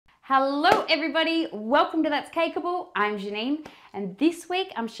Hello everybody, welcome to That's Cakeable. I'm Janine and this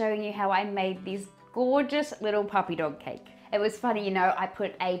week I'm showing you how I made this gorgeous little puppy dog cake. It was funny, I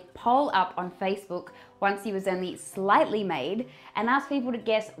put a poll up on Facebook once he was only slightly made and asked people to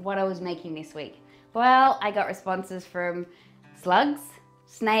guess what I was making this week. Well, I got responses from slugs,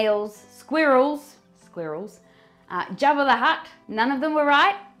 snails, squirrels, Jabba the Hutt, none of them were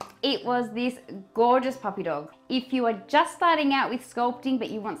right. It was this gorgeous puppy dog. If you are just starting out with sculpting but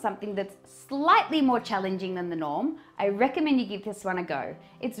you want something that's slightly more challenging than the norm, I recommend you give this one a go.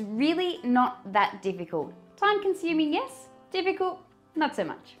 It's really not that difficult. Time consuming, yes. Difficult, not so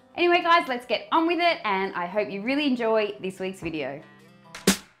much. Anyway guys, let's get on with it and I hope you really enjoy this week's video.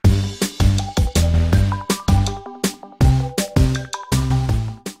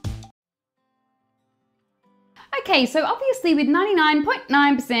 Okay, so obviously with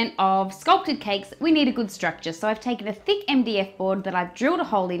 99.9% of sculpted cakes, we need a good structure. So I've taken a thick MDF board that I've drilled a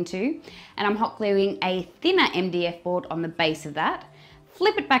hole into and I'm hot gluing a thinner MDF board on the base of that.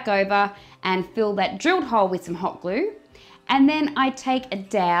 Flip it back over and fill that drilled hole with some hot glue. And then I take a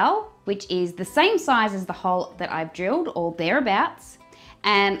dowel, which is the same size as the hole that I've drilled or thereabouts,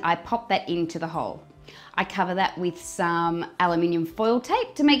 and I pop that into the hole. I cover that with some aluminium foil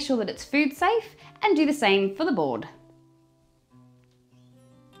tape to make sure that it's food safe and do the same for the board.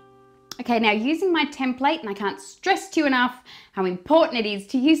 Okay, now using my template, and I can't stress to you enough how important it is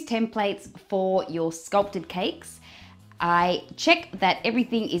to use templates for your sculpted cakes, I check that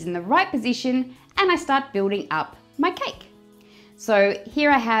everything is in the right position and I start building up my cake. So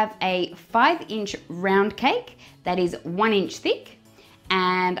here I have a 5-inch round cake that is 1 inch thick.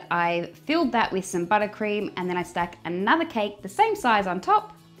 And I filled that with some buttercream and then I stack another cake the same size on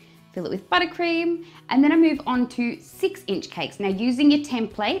top, fill it with buttercream, and then I move on to 6-inch cakes. Now using your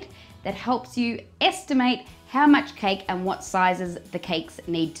template, that helps you estimate how much cake and what sizes the cakes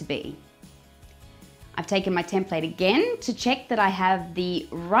need to be. I've taken my template again to check that I have the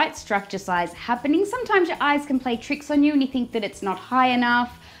right structure size happening. Sometimes your eyes can play tricks on you and you think that it's not high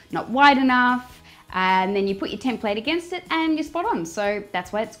enough, not wide enough, and then you put your template against it and you're spot on. So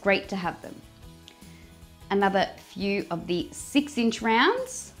that's why it's great to have them. Another few of the 6-inch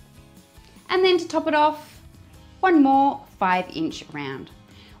rounds. And then to top it off, one more 5-inch round.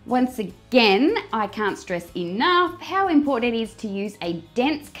 Once again, I can't stress enough how important it is to use a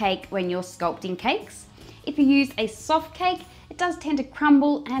dense cake when you're sculpting cakes. If you use a soft cake, it does tend to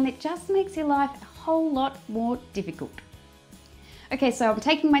crumble and it just makes your life a whole lot more difficult. Okay, so I'm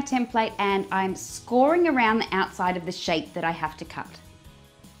taking my template and I'm scoring around the outside of the shape that I have to cut.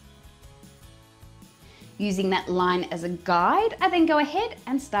 Using that line as a guide, I then go ahead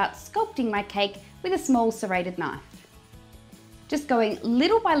and start sculpting my cake with a small serrated knife. Just going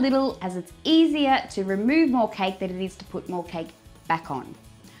little by little as it's easier to remove more cake than it is to put more cake back on.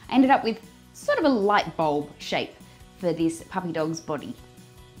 I ended up with sort of a light bulb shape for this puppy dog's body.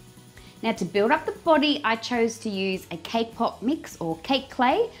 Now to build up the body, I chose to use a cake pop mix or cake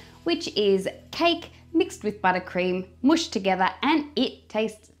clay, which is cake mixed with buttercream, mushed together, and it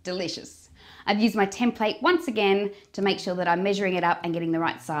tastes delicious. I've used my template once again to make sure that I'm measuring it up and getting the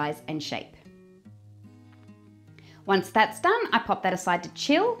right size and shape. Once that's done, I pop that aside to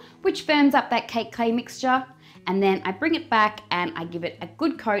chill, which firms up that cake clay mixture, and then I bring it back and I give it a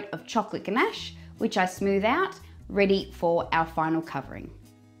good coat of chocolate ganache, which I smooth out, ready for our final covering.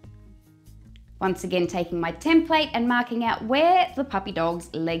 Once again, taking my template and marking out where the puppy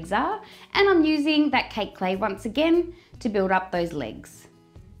dog's legs are, and I'm using that cake clay once again to build up those legs.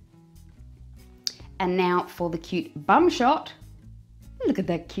 And now for the cute bum shot. Look at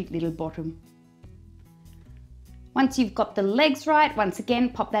that cute little bottom. Once you've got the legs right, once again,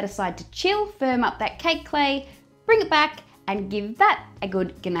 pop that aside to chill, firm up that cake clay, bring it back and give that a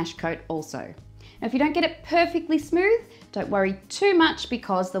good ganache coat also. Now, if you don't get it perfectly smooth, don't worry too much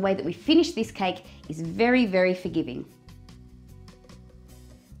because the way that we finish this cake is very, very forgiving.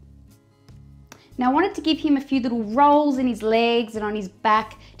 Now, I wanted to give him a few little rolls in his legs and on his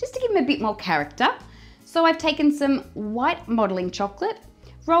back, just to give him a bit more character. So I've taken some white modeling chocolate,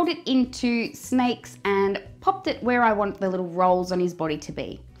 rolled it into snakes and popped it where I want the little rolls on his body to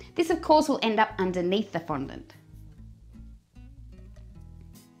be. This, of course, will end up underneath the fondant.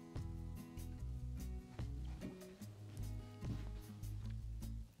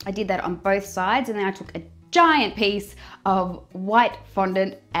 I did that on both sides and then I took a giant piece of white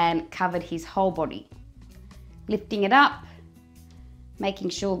fondant and covered his whole body. Lifting it up, making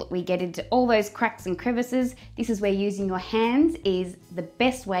sure that we get into all those cracks and crevices. This is where using your hands is the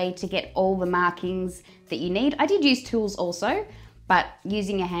best way to get all the markings that you need. I did use tools also, but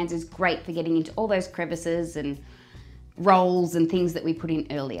using your hands is great for getting into all those crevices and rolls and things that we put in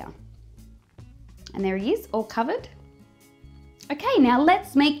earlier. And there he is, all covered. Okay, now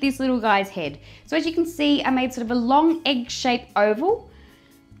let's make this little guy's head. So as you can see, I made sort of a long egg-shaped oval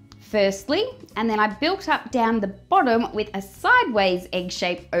firstly, and then I built up down the bottom with a sideways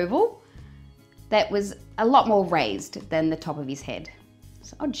egg-shaped oval that was a lot more raised than the top of his head.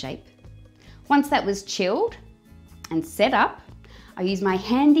 It's an odd shape. Once that was chilled and set up, I used my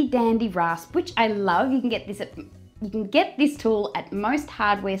handy dandy rasp, which I love. You can get this tool at most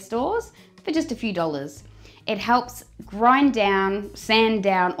hardware stores for just a few dollars. It helps grind down, sand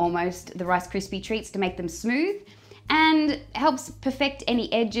down almost, the Rice Krispie treats to make them smooth, and helps perfect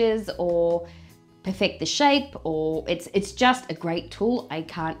any edges or perfect the shape, or it's just a great tool. I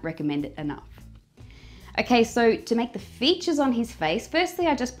can't recommend it enough. Okay, so to make the features on his face, firstly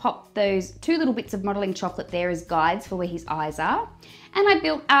I just popped those 2 little bits of modeling chocolate there as guides for where his eyes are, and I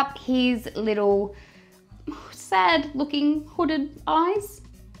built up his little sad looking hooded eyes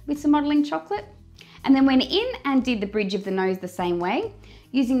with some modeling chocolate. And then went in and did the bridge of the nose the same way,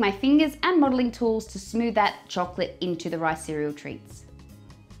 using my fingers and modeling tools to smooth that chocolate into the rice cereal treats.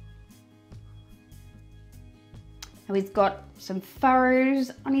 Now he's got some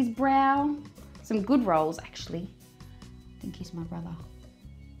furrows on his brow, some good rolls actually. I think he's my brother.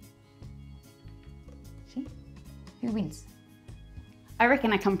 See? Who wins? I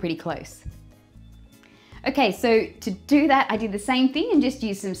reckon I come pretty close. Okay, so to do that, I did the same thing and just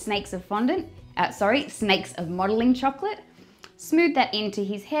used some snakes of modeling chocolate. Smoothed that into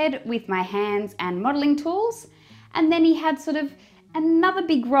his head with my hands and modeling tools. And then he had sort of another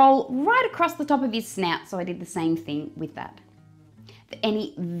big roll right across the top of his snout, so I did the same thing with that. For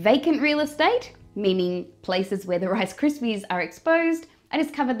any vacant real estate, meaning places where the Rice Krispies are exposed, I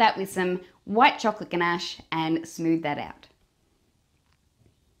just covered that with some white chocolate ganache and smoothed that out.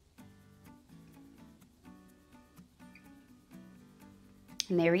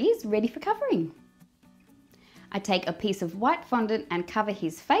 And there he is, ready for covering. I take a piece of white fondant and cover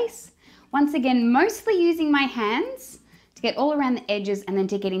his face. Once again, mostly using my hands to get all around the edges and then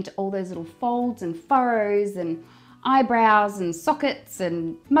to get into all those little folds and furrows and eyebrows and sockets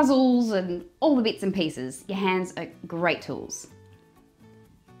and muzzles and all the bits and pieces. Your hands are great tools.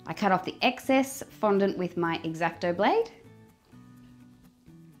 I cut off the excess fondant with my X-Acto blade.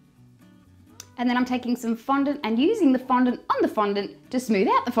 And then I'm taking some fondant and using the fondant on the fondant to smooth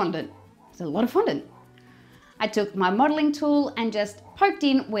out the fondant. It's a lot of fondant. I took my modeling tool and just poked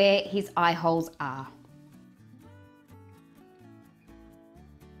in where his eye holes are.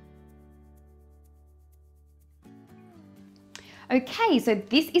 Okay, so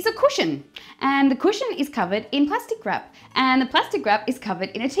this is a cushion, and the cushion is covered in plastic wrap, and the plastic wrap is covered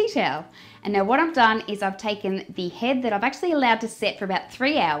in a tea towel. And now what I've done is I've taken the head that I've actually allowed to set for about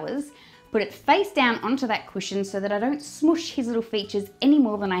 3 hours, put it face down onto that cushion so that I don't smush his little features any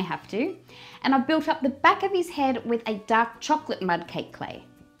more than I have to. And I've built up the back of his head with a dark chocolate mud cake clay.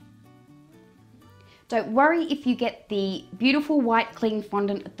 Don't worry if you get the beautiful white clean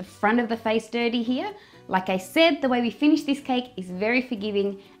fondant at the front of the face dirty here. Like I said, the way we finish this cake is very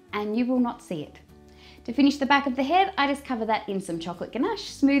forgiving and you will not see it. To finish the back of the head, I just cover that in some chocolate ganache,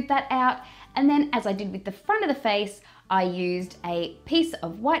 smooth that out, and then as I did with the front of the face, I used a piece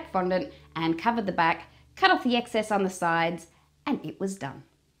of white fondant and covered the back, cut off the excess on the sides, and it was done.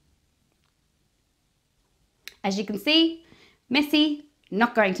 As you can see, messy,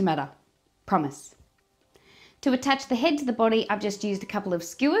 not going to matter, promise. To attach the head to the body, I've just used a couple of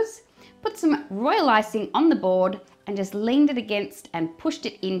skewers, put some royal icing on the board, and just leaned it against and pushed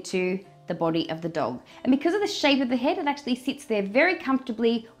it into the body of the dog. And because of the shape of the head, it actually sits there very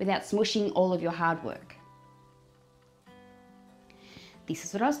comfortably without smushing all of your hard work. This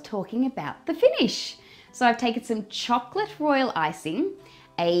is what I was talking about, the finish. So I've taken some chocolate royal icing,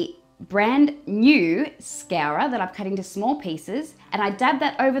 a brand new scourer that I've cut into small pieces, and I dabbed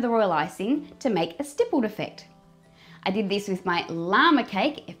that over the royal icing to make a stippled effect. I did this with my llama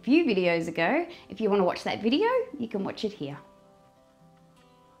cake a few videos ago. If you want to watch that video, you can watch it here.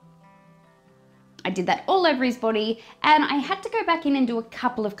 I did that all over his body, and I had to go back in and do a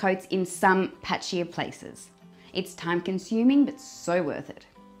couple of coats in some patchier places. It's time consuming, but so worth it.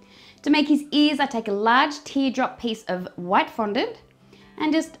 To make his ears, I take a large teardrop piece of white fondant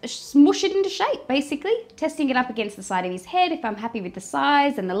and just smush it into shape, basically, testing it up against the side of his head if I'm happy with the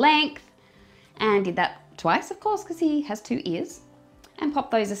size and the length. And did that twice, of course, because he has 2 ears, and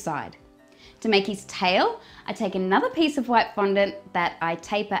pop those aside. To make his tail, I take another piece of white fondant that I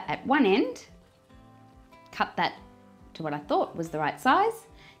taper at one end, cut that to what I thought was the right size,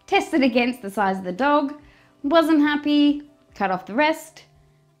 test it against the size of the dog, wasn't happy, cut off the rest,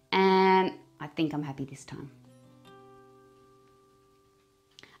 and I think I'm happy this time.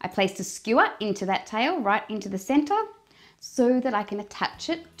 I placed a skewer into that tail, right into the center, so that I can attach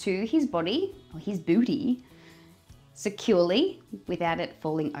it to his body, or his booty, securely without it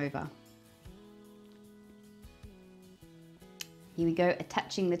falling over. Here we go,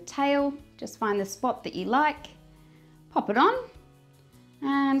 attaching the tail. Just find the spot that you like, pop it on,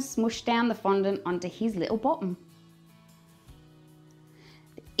 and smush down the fondant onto his little bottom.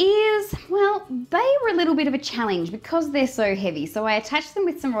 The ears, well, they were a little bit of a challenge because they're so heavy, so I attached them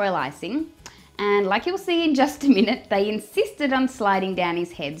with some royal icing, and like you'll see in just a minute, they insisted on sliding down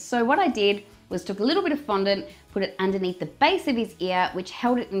his head. So what I did was took a little bit of fondant, put it underneath the base of his ear, which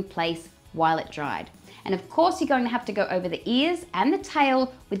held it in place while it dried. And of course, you're going to have to go over the ears and the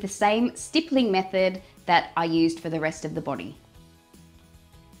tail with the same stippling method that I used for the rest of the body.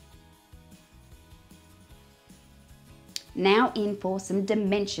 Now in for some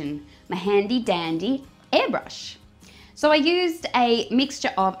dimension, my handy dandy airbrush. So I used a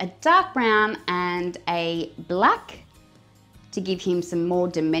mixture of a dark brown and a black to give him some more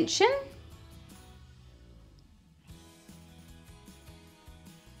dimension.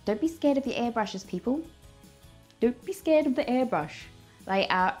 Don't be scared of your airbrushes, people. Don't be scared of the airbrush. They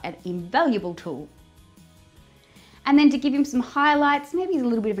are an invaluable tool. And then to give him some highlights, maybe he's a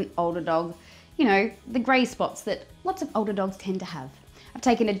little bit of an older dog, you know, the grey spots that lots of older dogs tend to have. I've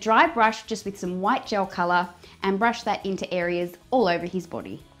taken a dry brush just with some white gel colour and brushed that into areas all over his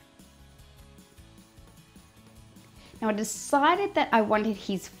body. Now I decided that I wanted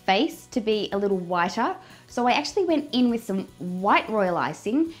his face to be a little whiter, so I actually went in with some white royal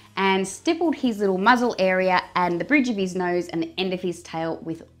icing and stippled his little muzzle area and the bridge of his nose and the end of his tail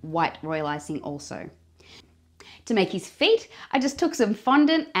with white royal icing also. To make his feet, I just took some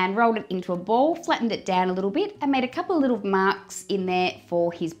fondant and rolled it into a ball, flattened it down a little bit and made a couple of little marks in there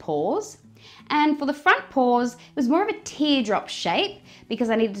for his paws. And for the front paws, it was more of a teardrop shape because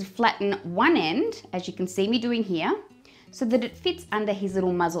I needed to flatten one end, as you can see me doing here, so that it fits under his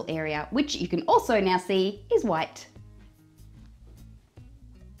little muzzle area, which you can also now see is white.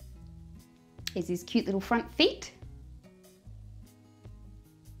 Here's his cute little front feet.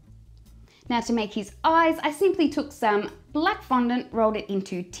 Now to make his eyes, I simply took some black fondant, rolled it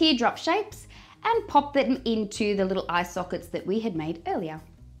into teardrop shapes and popped them into the little eye sockets that we had made earlier.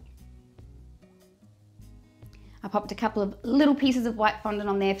 I popped a couple of little pieces of white fondant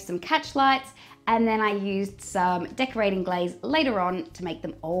on there for some catch lights, and then I used some decorating glaze later on to make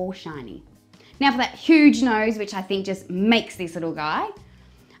them all shiny. Now for that huge nose, which I think just makes this little guy,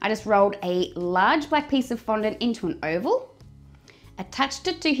 I just rolled a large black piece of fondant into an oval, attached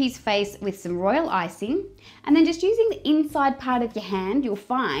it to his face with some royal icing, and then just using the inside part of your hand, you'll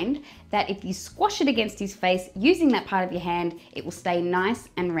find that if you squash it against his face using that part of your hand, it will stay nice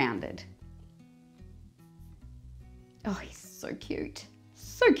and rounded. Oh, he's so cute,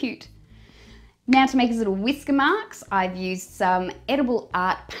 so cute. Now to make his little whisker marks, I've used some edible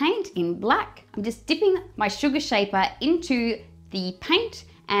art paint in black. I'm just dipping my sugar shaper into the paint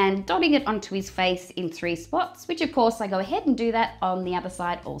and dotting it onto his face in 3 spots, which of course I go ahead and do that on the other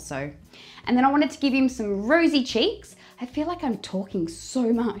side also. And then I wanted to give him some rosy cheeks. I feel like I'm talking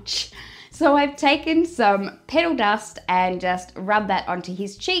so much. So I've taken some petal dust and just rubbed that onto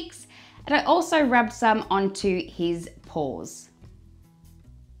his cheeks. And I also rubbed some onto his paws.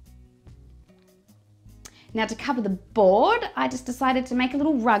 Now to cover the board, I just decided to make a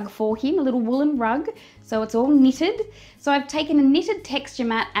little rug for him, a little woolen rug, so it's all knitted. So I've taken a knitted texture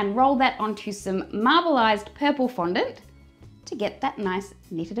mat and rolled that onto some marbleized purple fondant to get that nice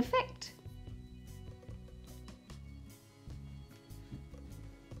knitted effect.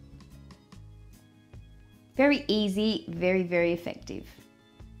 Very easy, very, very effective.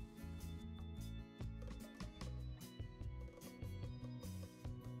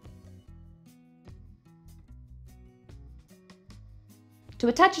 To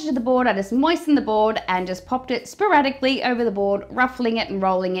attach it to the board, I just moistened the board and just popped it sporadically over the board, ruffling it and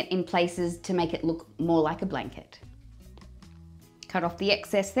rolling it in places to make it look more like a blanket. Cut off the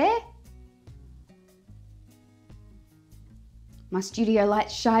excess there. My studio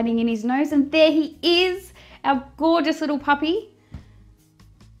light shining in his nose, and there he is, our gorgeous little puppy.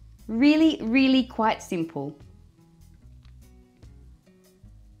 Really, really quite simple.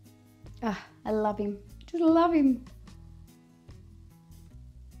 Ah, I love him, just love him.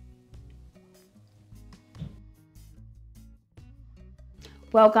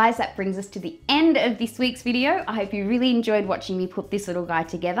 Well guys, that brings us to the end of this week's video. I hope you really enjoyed watching me put this little guy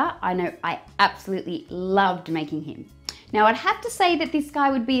together. I know I absolutely loved making him. Now I'd have to say that this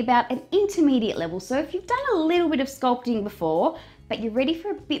guy would be about an intermediate level, so if you've done a little bit of sculpting before, but you're ready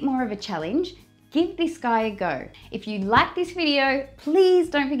for a bit more of a challenge, give this guy a go. If you like this video, please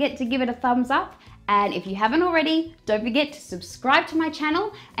don't forget to give it a thumbs up. And if you haven't already, don't forget to subscribe to my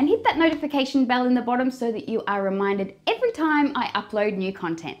channel and hit that notification bell in the bottom so that you are reminded every time I upload new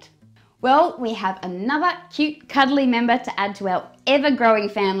content. Well, we have another cute, cuddly member to add to our ever-growing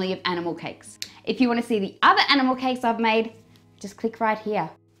family of animal cakes. If you want to see the other animal cakes I've made, just click right here.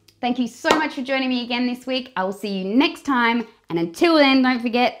 Thank you so much for joining me again this week. I will see you next time. And until then, don't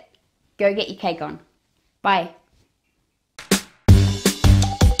forget, go get your cake on. Bye.